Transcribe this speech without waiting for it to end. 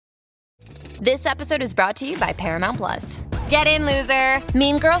This episode is brought to you by Paramount Plus. Get in, loser!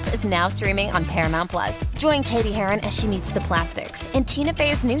 Mean Girls is now streaming on Paramount Plus. Join Katie Heron as she meets the plastics in Tina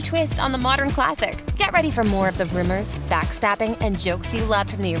Fey's new twist on the modern classic. Get ready for more of the rumors, backstabbing, and jokes you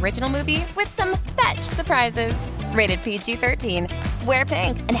loved from the original movie with some fetch surprises. Rated PG-13. Wear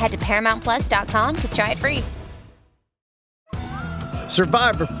pink and head to ParamountPlus.com to try it free.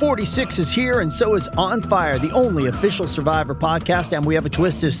 Survivor 46 is here, and so is On Fire, the only official Survivor podcast, and we have a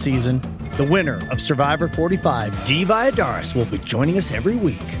twist this season. The winner of Survivor 45, Dee Valladares, will be joining us every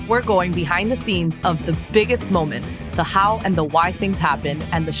week. We're going behind the scenes of the biggest moments, the how and the why things happen,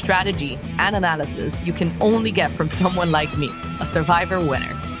 and the strategy and analysis you can only get from someone like me, a Survivor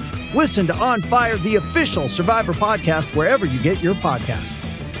winner. Listen to On Fire, the official Survivor podcast, wherever you get your podcasts.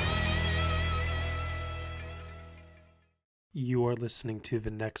 You are listening to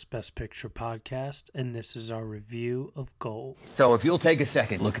the Next Best Picture podcast, and this is our review of Gold. So if you'll take a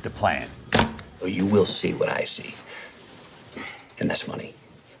second, look at the plan, or you will see what I see. And that's money.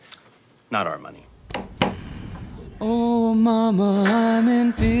 Not our money. Oh, mama, I'm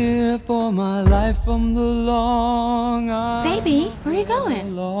in fear for my life from the long Baby, where are you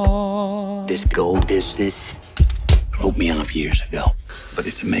going? This gold business wrote me off years ago. But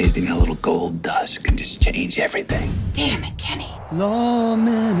it's amazing how little gold dust can just change everything. Damn it, Kenny.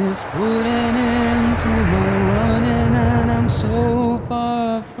 Lawman is putting into my running, and I'm so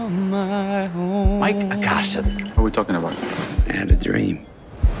far from my home. Mike Akasha. What are we talking about? I had a dream.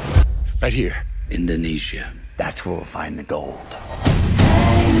 Right here. Indonesia. That's where we'll find the gold.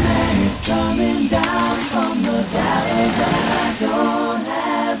 Hey man, it's coming down from the gallows, and I don't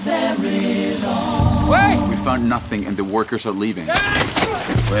have very long. Wait! We found nothing and the workers are leaving.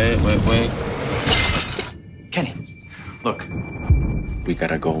 Wait. Kenny, look. We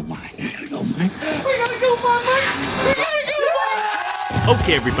got a gold mine. We got a gold mine.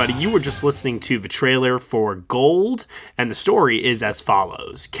 Okay, everybody, you were just listening to the trailer for Gold, and the story is as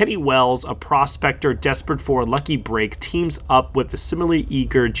follows. Kenny Wells, a prospector desperate for a lucky break, teams up with a similarly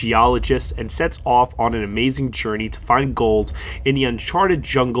eager geologist and sets off on an amazing journey to find gold in the uncharted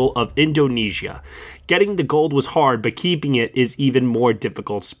jungle of Indonesia. Getting the gold was hard, but keeping it is even more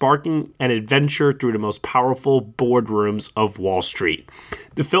difficult, sparking an adventure through the most powerful boardrooms of Wall Street.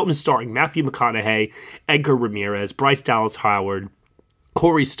 The film is starring Matthew McConaughey, Edgar Ramirez, Bryce Dallas Howard,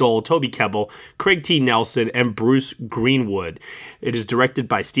 Corey Stoll, Toby Kebbell, Craig T. Nelson, and Bruce Greenwood. It is directed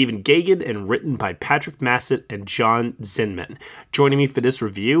by Stephen Gaghan and written by Patrick Massett and John Zinman. Joining me for this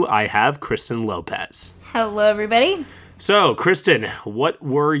review, I have Kristen Lopez. Hello, everybody. So, Kristen, what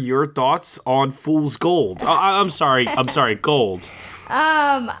were your thoughts on Fool's Gold? I'm sorry, Gold.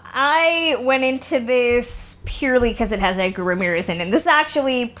 I went into this purely because it has Edgar Ramirez in it. This is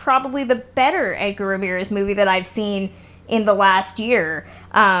actually probably the better Edgar Ramirez movie that I've seen in the last year,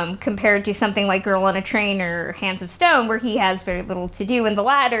 compared to something like Girl on a Train or Hands of Stone, where he has very little to do in the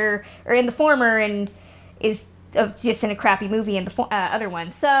latter, or in the former, and is just in a crappy movie in the other one.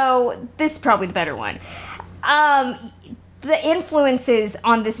 So this is probably the better one. The influences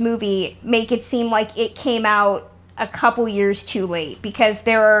on this movie make it seem like it came out a couple years too late, because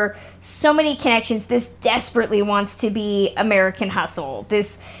there are so many connections. This desperately wants to be American Hustle.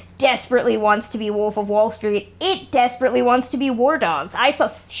 This desperately wants to be Wolf of Wall Street. It desperately wants to be War Dogs. I saw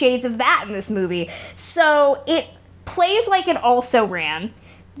shades of that in this movie. So it plays like it also ran.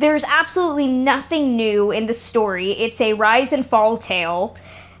 There's absolutely nothing new in the story. It's a rise and fall tale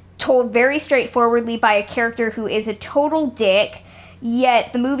told very straightforwardly by a character who is a total dick,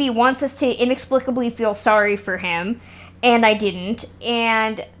 yet the movie wants us to inexplicably feel sorry for him. And I didn't.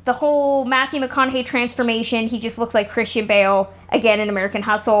 And the whole Matthew McConaughey transformation, he just looks like Christian Bale, again in American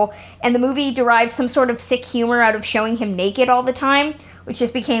Hustle. And the movie derives some sort of sick humor out of showing him naked all the time, which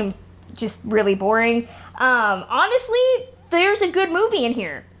just became just really boring. Honestly, there's a good movie in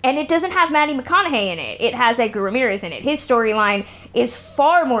here. And it doesn't have Matthew McConaughey in it. It has Edgar Ramirez in it. His storyline is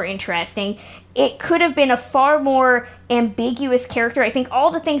far more interesting. It could have been a far more ambiguous character. I think all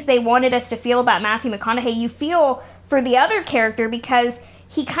the things they wanted us to feel about Matthew McConaughey, you feel for the other character, because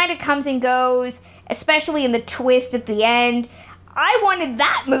he kind of comes and goes, especially in the twist at the end. I wanted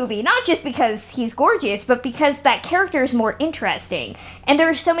that movie, not just because he's gorgeous, but because that character is more interesting. And there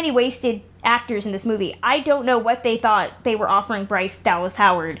are so many wasted actors in this movie. I don't know what they thought they were offering Bryce Dallas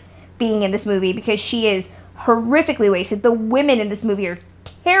Howard being in this movie, because she is horrifically wasted. The women in this movie are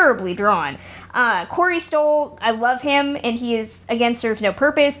terribly drawn. Corey Stoll, I love him, and he is, again, serves no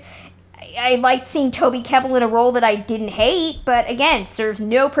purpose. I liked seeing Toby Kebbell in a role that I didn't hate, but again, serves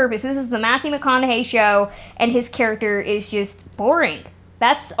no purpose. This is the Matthew McConaughey show, and his character is just boring.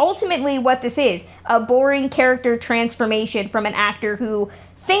 That's ultimately what this is. A boring character transformation from an actor who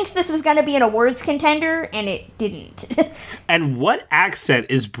thinks this was going to be an awards contender, and it didn't. And what accent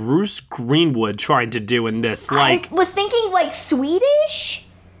is Bruce Greenwood trying to do in this? I was thinking like Swedish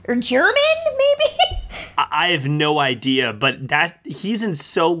or German, maybe? I have no idea, but that he's in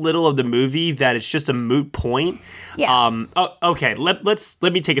so little of the movie that it's just a moot point. Yeah. Okay. Let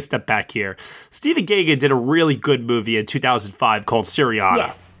me take a step back here. Stephen Gaghan did a really good movie in 2005 called Syriana.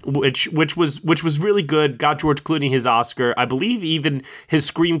 Yes. Which was really good. Got George Clooney his Oscar. I believe even his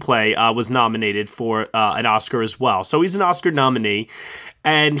screenplay was nominated for an Oscar as well. So he's an Oscar nominee,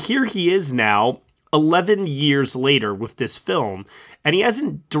 and here he is now, 11 years later with this film, and he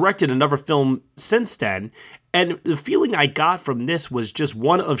hasn't directed another film since then. And the feeling I got from this was just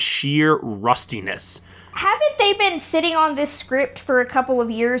one of sheer rustiness. Haven't they been sitting on this script for a couple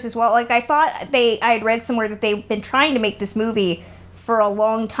of years as well? Like, I thought I had read somewhere that they've been trying to make this movie for a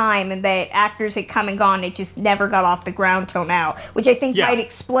long time, and that actors had come and gone. It just never got off the ground till now, which I think might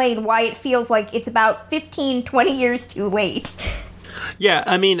explain why it feels like it's about 15, 20 years too late. Yeah,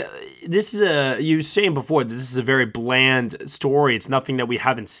 I mean, this is you were saying before that this is a very bland story. It's nothing that we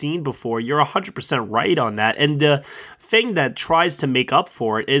haven't seen before. You're 100% right on that. And the thing that tries to make up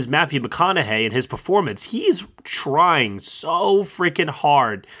for it is Matthew McConaughey and his performance. He's trying so freaking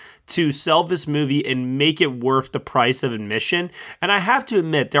hard to sell this movie and make it worth the price of admission. And I have to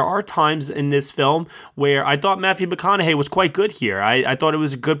admit, there are times in this film where I thought Matthew McConaughey was quite good here. I thought it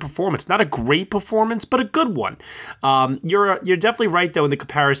was a good performance. Not a great performance, but a good one. You're definitely right, though, in the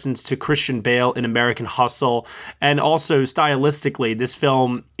comparisons to Christian Bale in American Hustle. And also, stylistically, this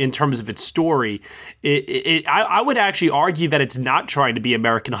film, in terms of its story, I would actually argue that it's not trying to be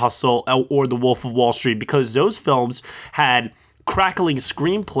American Hustle or The Wolf of Wall Street, because those films had crackling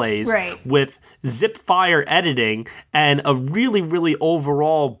screenplays with zip fire editing and a really, really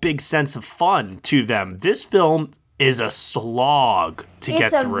overall big sense of fun to them. This film is a slog to get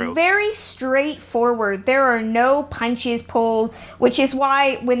through. It's very straightforward. There are no punches pulled, which is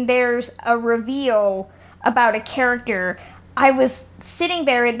why when there's a reveal about a character, I was sitting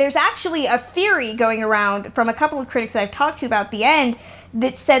there, and there's actually a theory going around from a couple of critics that I've talked to about the end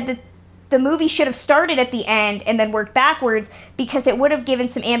that said that the movie should have started at the end and then worked backwards, because it would have given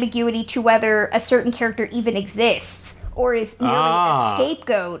some ambiguity to whether a certain character even exists or is merely a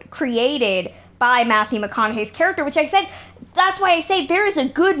scapegoat created by Matthew McConaughey's character, which I said, that's why I say there is a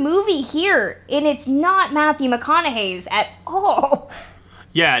good movie here, and it's not Matthew McConaughey's at all.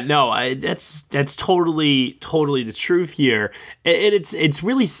 Yeah, no, that's totally the truth here. It's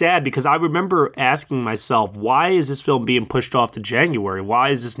really sad, because I remember asking myself, why is this film being pushed off to January? Why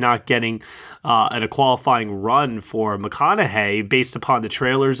is this not getting a qualifying run for McConaughey based upon the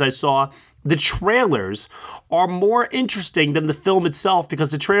trailers I saw? The trailers are more interesting than the film itself,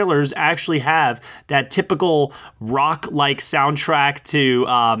 because the trailers actually have that typical rock-like soundtrack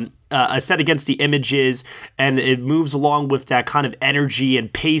to set against the images, and it moves along with that kind of energy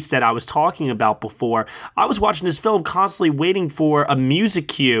and pace that I was talking about before. I was watching this film constantly waiting for a music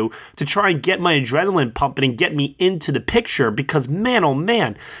cue to try and get my adrenaline pumping and get me into the picture, because man, oh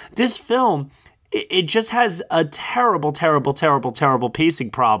man, this film, it just has a terrible pacing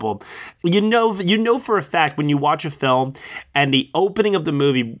problem. You know for a fact when you watch a film and the opening of the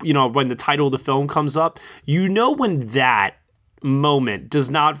movie, when the title of the film comes up, when that moment does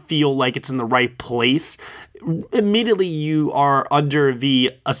not feel like it's in the right place, immediately you are under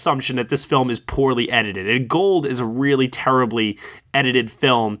the assumption that this film is poorly edited. And Gold is a really terribly edited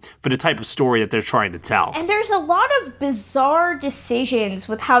film for the type of story that they're trying to tell. And there's a lot of bizarre decisions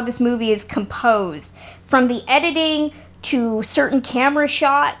with how this movie is composed, from the editing to certain camera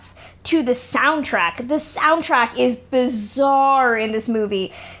shots to the soundtrack. The soundtrack is bizarre in this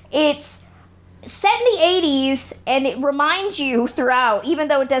movie. It's set in the 80s, and it reminds you throughout, even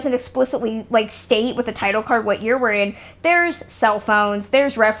though it doesn't explicitly state with the title card what year we're in, there's cell phones,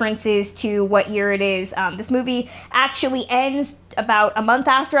 there's references to what year it is. This movie actually ends about a month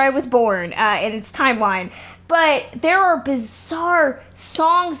after I was born in its timeline. But there are bizarre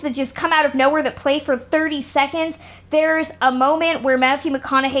songs that just come out of nowhere that play for 30 seconds. There's a moment where Matthew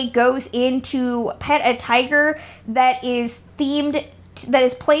McConaughey goes in to pet a tiger that is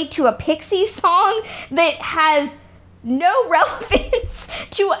played to a Pixies song that has no relevance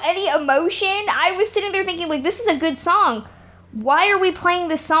to any emotion. I was sitting there thinking, this is a good song. Why are we playing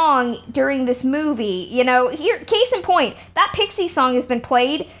this song during this movie? Here, case in point, that Pixies song has been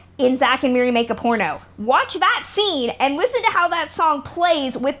played in Zack and Miri Make a Porno. Watch that scene and listen to how that song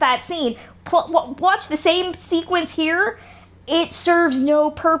plays with that scene. Watch the same sequence here. It serves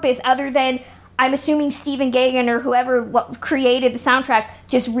no purpose other than, I'm assuming Stephen Gaghan or whoever created the soundtrack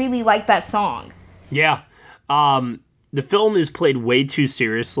just really liked that song. Yeah. the film is played way too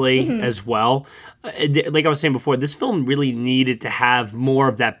seriously as well. Like I was saying before, this film really needed to have more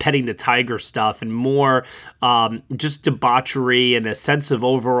of that petting the tiger stuff and more just debauchery and a sense of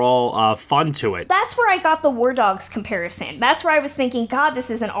overall fun to it. That's where I got the War Dogs comparison. That's where I was thinking, God, this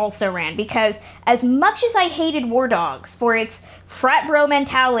is an also-ran, because as much as I hated War Dogs for its frat bro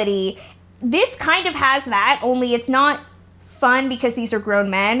mentality, this kind of has that, only it's not fun because these are grown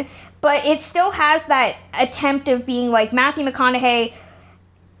men, but it still has that attempt of being like Matthew McConaughey.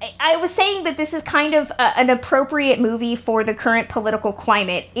 I was saying that this is kind of an appropriate movie for the current political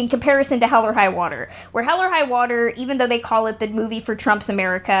climate in comparison to Hell or High Water, where Hell or High Water, even though they call it the movie for Trump's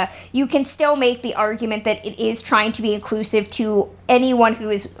America, you can still make the argument that it is trying to be inclusive to anyone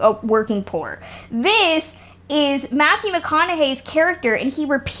who is working poor. This is Matthew McConaughey's character, and he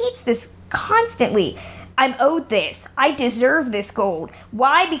repeats this constantly. I'm owed this. I deserve this gold.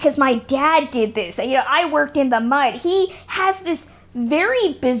 Why? Because my dad did this. I worked in the mud. He has this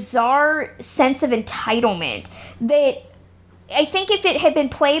very bizarre sense of entitlement that I think if it had been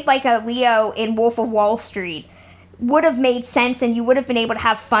played like a Leo in Wolf of Wall Street would have made sense and you would have been able to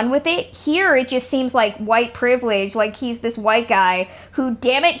have fun with it. Here it just seems like white privilege, like he's this white guy who,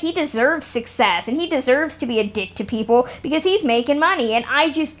 damn it, he deserves success and he deserves to be a dick to people because he's making money. And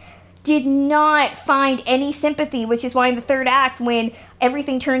I just did not find any sympathy, which is why in the third act, when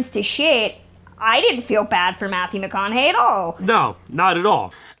everything turns to shit, I didn't feel bad for Matthew McConaughey at all. No, not at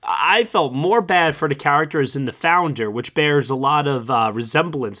all. I felt more bad for the characters in The Founder, which bears a lot of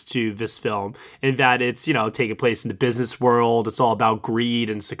resemblance to this film in that it's, taking place in the business world. It's all about greed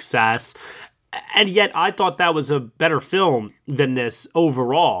and success. And yet I thought that was a better film than this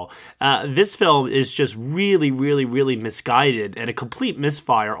overall. This film is just really, really, really misguided and a complete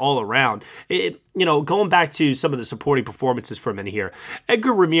misfire all around. Going back to some of the supporting performances for a minute here,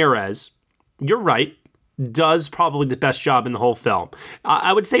 Edgar Ramirez, you're right, does probably the best job in the whole film.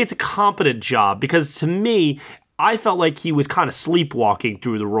 I would say it's a competent job because to me, I felt like he was kind of sleepwalking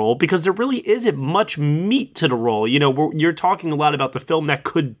through the role because there really isn't much meat to the role. You're talking a lot about the film that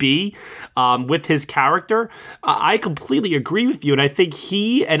could be with his character. I completely agree with you, and I think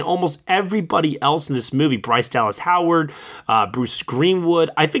he and almost everybody else in this movie, Bryce Dallas Howard, Bruce Greenwood,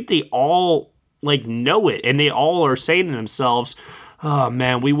 I think they all know it, and they all are saying to themselves, oh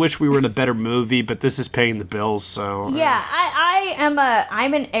man, we wish we were in a better movie, but this is paying the bills. So yeah,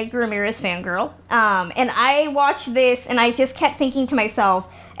 I'm an Edgar Ramirez fangirl, and I watched this and I just kept thinking to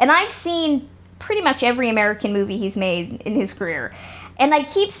myself, and I've seen pretty much every American movie he's made in his career, and I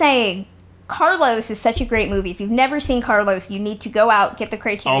keep saying Carlos is such a great movie. If you've never seen Carlos, you need to go out, get the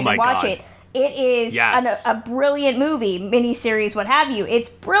Criterion, and watch it. It is a brilliant movie, miniseries, what have you. It's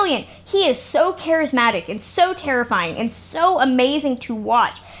brilliant. He is so charismatic and so terrifying and so amazing to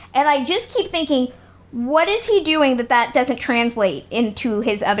watch. And I just keep thinking, what is he doing that doesn't translate into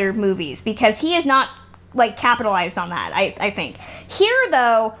his other movies? Because he is not, capitalized on that, I think. Here,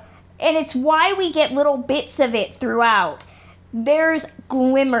 though, and it's why we get little bits of it throughout, there's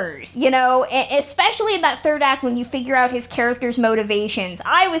glimmers, especially in that third act when you figure out his character's motivations.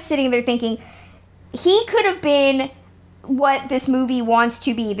 I was sitting there thinking, he could have been what this movie wants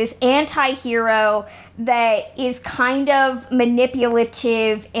to be, this anti-hero that is kind of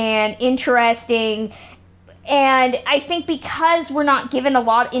manipulative and interesting. And I think because we're not given a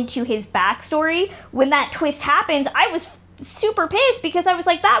lot into his backstory, when that twist happens, I was super pissed because I was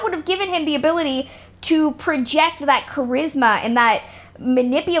like, that would have given him the ability to project that charisma and that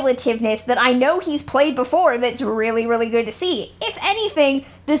manipulativeness that I know he's played before that's really, really good to see. If anything,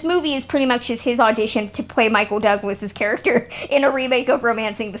 this movie is pretty much just his audition to play Michael Douglas's character in a remake of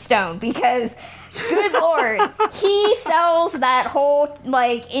Romancing the Stone, because good lord, he sells that whole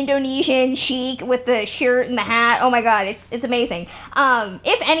Indonesian chic with the shirt and the hat. Oh my god, it's amazing.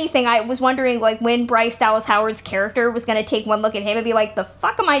 If anything, I was wondering when Bryce Dallas Howard's character was going to take one look at him and be like, the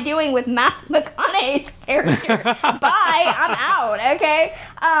fuck am I doing with Matthew McConaughey's character? Bye, I'm out. Okay.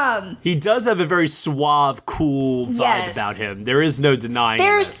 He does have a very suave, cool vibe about him. There is no denying.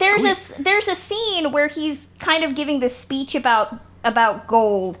 There's a scene where he's kind of giving this speech about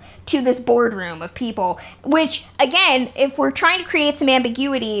gold to this boardroom of people, which, again, if we're trying to create some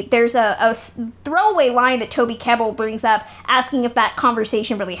ambiguity, there's a throwaway line that Toby Kebbell brings up asking if that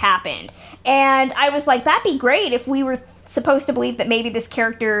conversation really happened. And I was like, that'd be great if we were supposed to believe that maybe this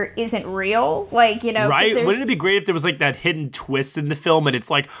character isn't real. Right? Wouldn't it be great if there was that hidden twist in the film and it's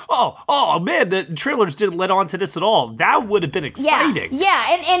oh man, the trailers didn't let on to this at all. That would have been exciting.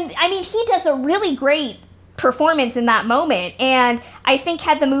 Yeah. And I mean, he does a really great performance in that moment, and I think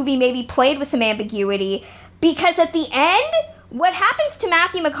had the movie maybe played with some ambiguity, because at the end what happens to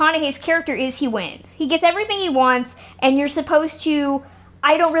Matthew McConaughey's character is he wins. He gets everything he wants, and you're supposed to,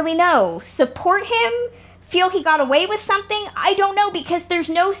 I don't really know, support him? Feel he got away with something? I don't know, because there's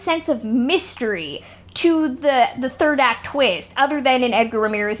no sense of mystery to the third act twist, other than in Edgar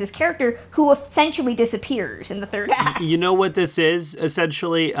Ramirez's character, who essentially disappears in the third act. You know what this is,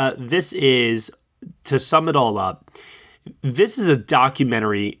 essentially? This is, to sum it all up, this is a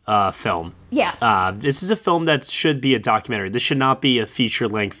documentary film. Yeah. This is a film that should be a documentary. This should not be a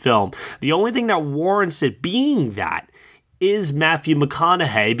feature-length film. The only thing that warrants it being that is Matthew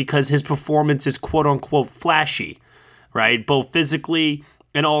McConaughey, because his performance is quote-unquote flashy, right? Both physically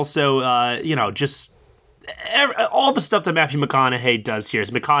and also, just all the stuff that Matthew McConaughey does here,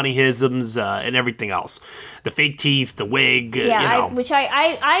 his McConaugheyisms and everything else. The fake teeth, the wig,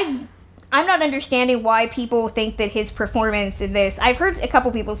 I'm not understanding why people think that his performance in this... I've heard a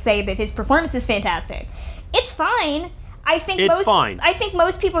couple people say that his performance is fantastic. It's fine. I think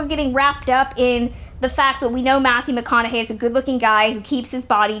most people are getting wrapped up in the fact that we know Matthew McConaughey is a good-looking guy who keeps his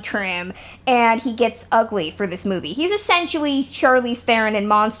body trim, and he gets ugly for this movie. He's essentially Charlize Theron in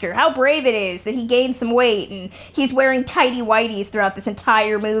Monster. How brave it is that he gained some weight, and he's wearing tighty whities throughout this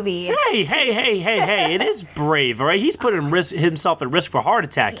entire movie. Hey, it is brave, all right? He's putting himself at risk for a heart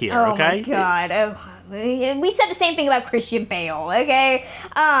attack here, okay? Oh, my God. We said the same thing about Christian Bale, okay?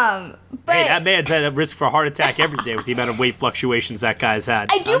 But hey, that man's at risk for a heart attack every day with the amount of weight fluctuations that guy's had.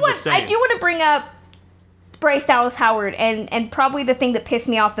 I do want to bring up Bryce Dallas Howard, and probably the thing that pissed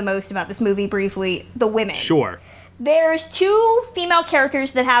me off the most about this movie briefly, the women. Sure. There's 2 female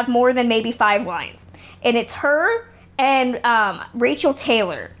characters that have more than maybe 5 lines. And it's her and Rachel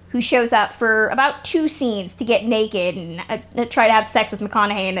Taylor, who shows up for about 2 scenes to get naked and try to have sex with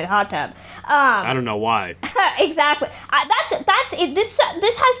McConaughey in a hot tub. I don't know why. Exactly. That's it. This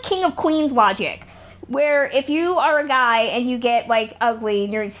has King of Queens logic. Where if you are a guy and you get, like, ugly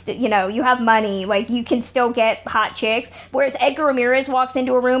and you're, you have money, like, you can still get hot chicks. Whereas Edgar Ramirez walks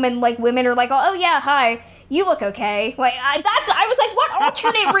into a room and, like, women are like, oh yeah, hi, you look okay. Like, I was like, what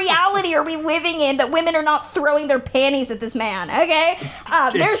alternate reality are we living in that women are not throwing their panties at this man, okay?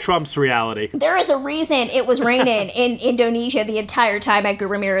 It's Trump's reality. There is a reason it was raining in Indonesia the entire time Edgar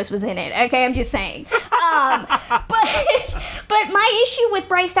Ramirez was in it, okay? I'm just saying. But my issue with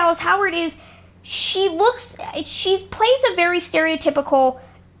Bryce Dallas Howard is she plays a very stereotypical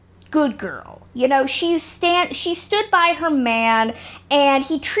good girl. She stood by her man, and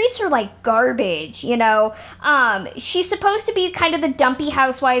he treats her like garbage, She's supposed to be kind of the dumpy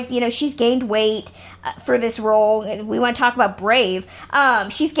housewife, she's gained weight for this role. We want to talk about Brave.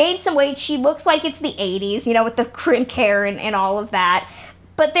 She's gained some weight. She looks like it's the 80s, with the crimped hair and all of that.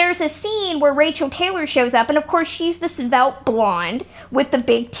 But there's a scene where Rachel Taylor shows up, and of course she's the svelte blonde with the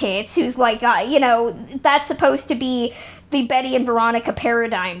big tits, who's like, that's supposed to be the Betty and Veronica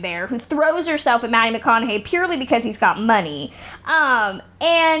paradigm there, who throws herself at Matthew McConaughey purely because he's got money. And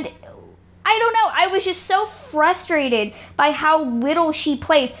I don't know, I was just so frustrated by how little she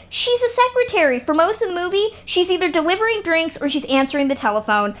plays. She's a secretary. For most of the movie, she's either delivering drinks or she's answering the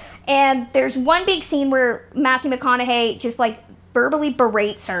telephone. And there's one big scene where Matthew McConaughey just, like, verbally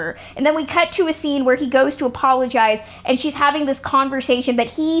berates her, and then we cut to a scene where he goes to apologize, and she's having this conversation that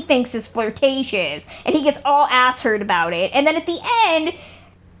he thinks is flirtatious, and he gets all ass-hurt about it, and then at the end,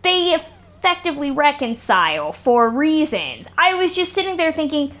 they effectively reconcile for reasons. I was just sitting there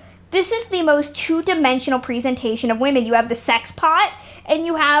thinking, this is the most two-dimensional presentation of women. You have the sex pot, and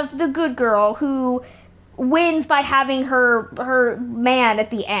you have the good girl who wins by having her man at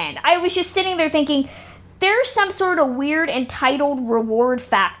the end. I was just sitting there thinking, there's some sort of weird entitled reward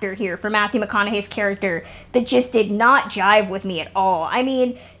factor here for Matthew McConaughey's character that just did not jive with me at all. I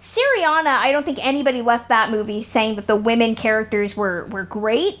mean, Syriana, I don't think anybody left that movie saying that the women characters were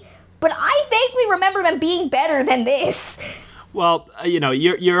great, but I vaguely remember them being better than this. Well,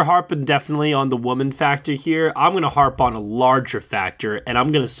 you're harping definitely on the woman factor here. I'm going to harp on a larger factor, and I'm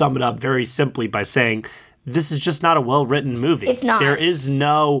going to sum it up very simply by saying this is just not a well-written movie. It's not. There is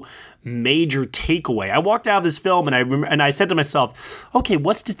no major takeaway. I walked out of this film and I said to myself, okay,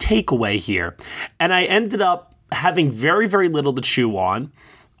 what's the takeaway here? And I ended up having very, very little to chew on.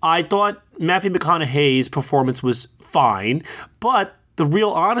 I thought Matthew McConaughey's performance was fine, but the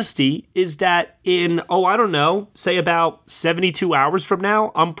real honesty is that in, say about 72 hours from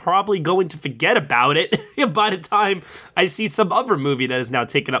now, I'm probably going to forget about it by the time I see some other movie that has now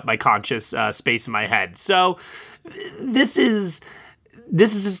taken up my conscious space in my head. So this is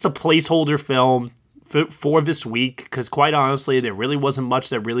just a placeholder film for this week, because quite honestly, there really wasn't much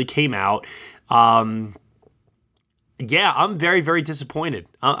that really came out. Yeah, I'm very, very disappointed.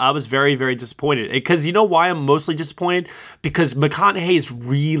 I was very, very disappointed. Because you know why I'm mostly disappointed? Because McConaughey is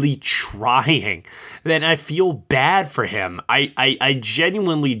really trying. And I feel bad for him. I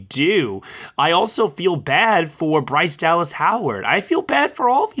genuinely do. I also feel bad for Bryce Dallas Howard. I feel bad for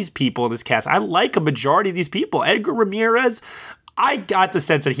all these people in this cast. I like a majority of these people. Edgar Ramirez, I got the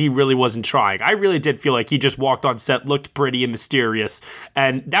sense that he really wasn't trying. I really did feel like he just walked on set, looked pretty and mysterious,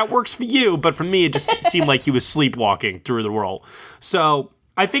 and that works for you, but for me, it just seemed like he was sleepwalking through the role. So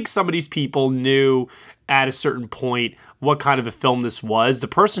I think some of these people knew at a certain point what kind of a film this was. The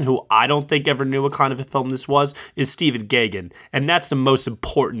person who I don't think ever knew what kind of a film this was is Stephen Gaghan, and that's the most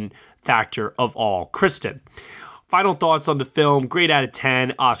important factor of all. Kristen, final thoughts on the film, grade out of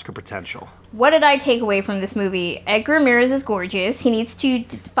 10, Oscar potential. What did I take away from this movie? Edgar Ramirez is gorgeous. He needs to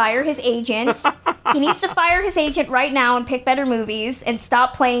fire his agent. He needs to fire his agent right now and pick better movies and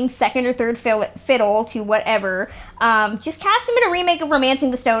stop playing second or third fiddle to whatever. Just cast him in a remake of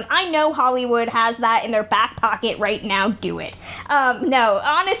Romancing the Stone. I know Hollywood has that in their back pocket right now. Do it. No,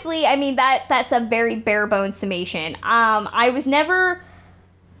 honestly, I mean, that's a very bare bones summation. I was never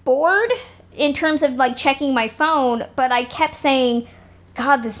bored in terms of like checking my phone, but I kept saying,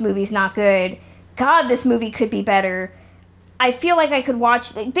 God, this movie's not good. God, this movie could be better. I feel like I could watch...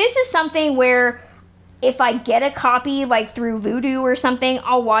 This is something where if I get a copy, like, through Vudu or something,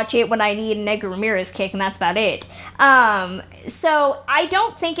 I'll watch it when I need an Edgar Ramirez kick, and that's about it. So I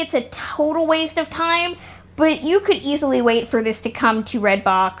don't think it's a total waste of time, but you could easily wait for this to come to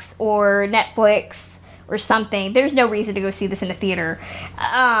Redbox or Netflix or something. There's no reason to go see this in a theater.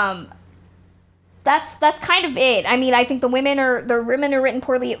 That's kind of it. I mean, I think the women are written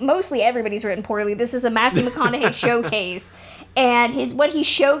poorly. Mostly everybody's written poorly. This is a Matthew McConaughey showcase, and what he's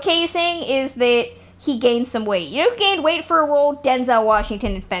showcasing is that he gained some weight. You know who gained weight for a role? Denzel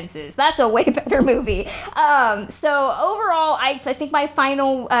Washington in Fences. That's a way better movie. So overall, I think my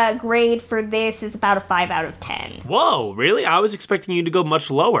final grade for this is about a 5 out of 10. Whoa, really? I was expecting you to go much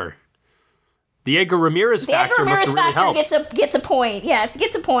lower. The Edgar Ramirez factor must have really helped. Gets a point. Yeah, it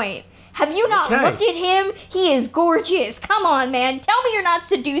gets a point. Have you not looked at him? He is gorgeous. Come on, man. Tell me you're not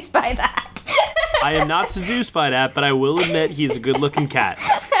seduced by that. I am not seduced by that, but I will admit he's a good-looking cat.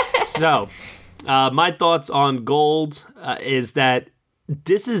 So, my thoughts on Gold is that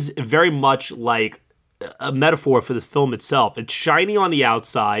this is very much like a metaphor for the film itself. It's shiny on the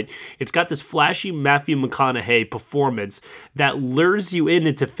outside. It's got this flashy Matthew McConaughey performance that lures you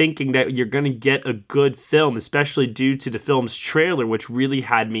into thinking that you're going to get a good film, especially due to the film's trailer, which really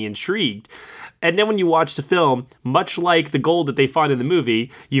had me intrigued. And then when you watch the film, much like the gold that they find in the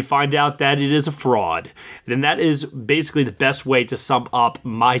movie, you find out that it is a fraud. And that is basically the best way to sum up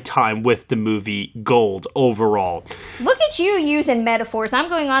my time with the movie Gold overall. Look at you using metaphors. I'm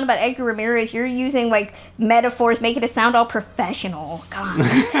going on about Edgar Ramirez. You're using, like, metaphors, making it sound all professional. God.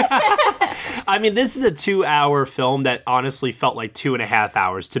 I mean, this is a 2-hour film that honestly felt like 2.5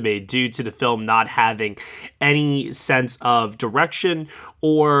 hours to me due to the film not having any sense of direction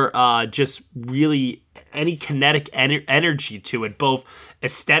or just really any kinetic energy to it, both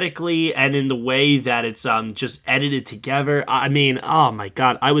aesthetically and in the way that it's just edited together. I mean, oh my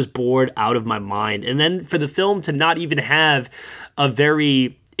God, I was bored out of my mind. And then for the film to not even have a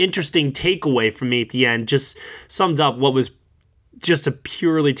very interesting takeaway for me at the end just summed up what was just a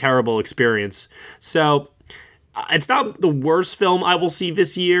purely terrible experience. So it's not the worst film I will see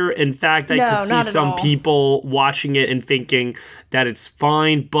this year. In fact, I could see some people watching it and thinking that it's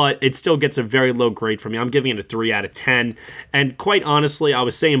fine, but it still gets a very low grade from me. I'm giving it a 3 out of 10. And quite honestly, I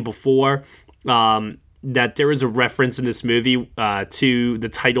was saying before that there is a reference in this movie to the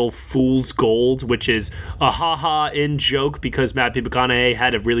title Fool's Gold, which is a ha-ha in joke because Matthew McConaughey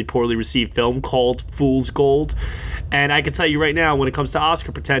had a really poorly received film called Fool's Gold. And I can tell you right now, when it comes to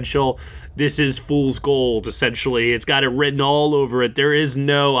Oscar potential, this is Fool's Gold, essentially. It's got it written all over it. There is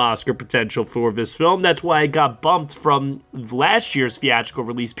no Oscar potential for this film. That's why it got bumped from last year's theatrical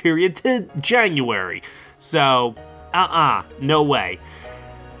release period to January. So, no way.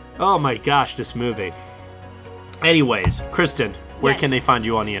 Oh my gosh, this movie. Anyways, Kristen, where can they find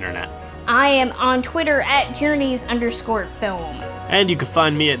you on the internet? I am on Twitter at Journeys_film. And you can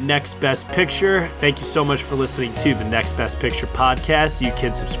find me at Next Best Picture. Thank you so much for listening to the Next Best Picture podcast. You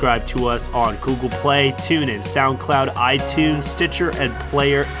can subscribe to us on Google Play, TuneIn, SoundCloud, iTunes, Stitcher, and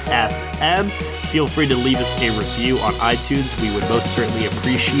Player FM. Feel free to leave us a review on iTunes. We would most certainly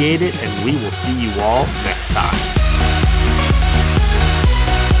appreciate it, and we will see you all next time.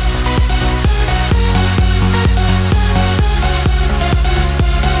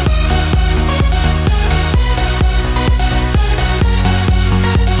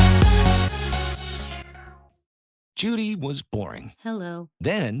 Judy was boring. Hello.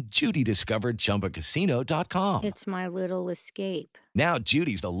 Then Judy discovered ChumbaCasino.com. It's my little escape. Now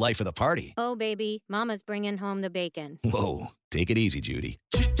Judy's the life of the party. Oh, baby, mama's bringing home the bacon. Whoa, take it easy, Judy.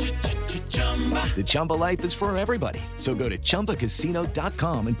 The Chumba life is for everybody. So go to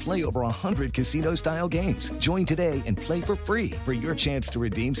ChumbaCasino.com and play over 100 casino-style games. Join today and play for free for your chance to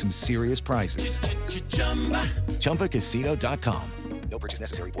redeem some serious prizes. ChumbaCasino.com. No purchase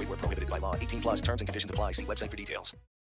necessary. Void where prohibited by law. 18+ terms and conditions apply. See website for details.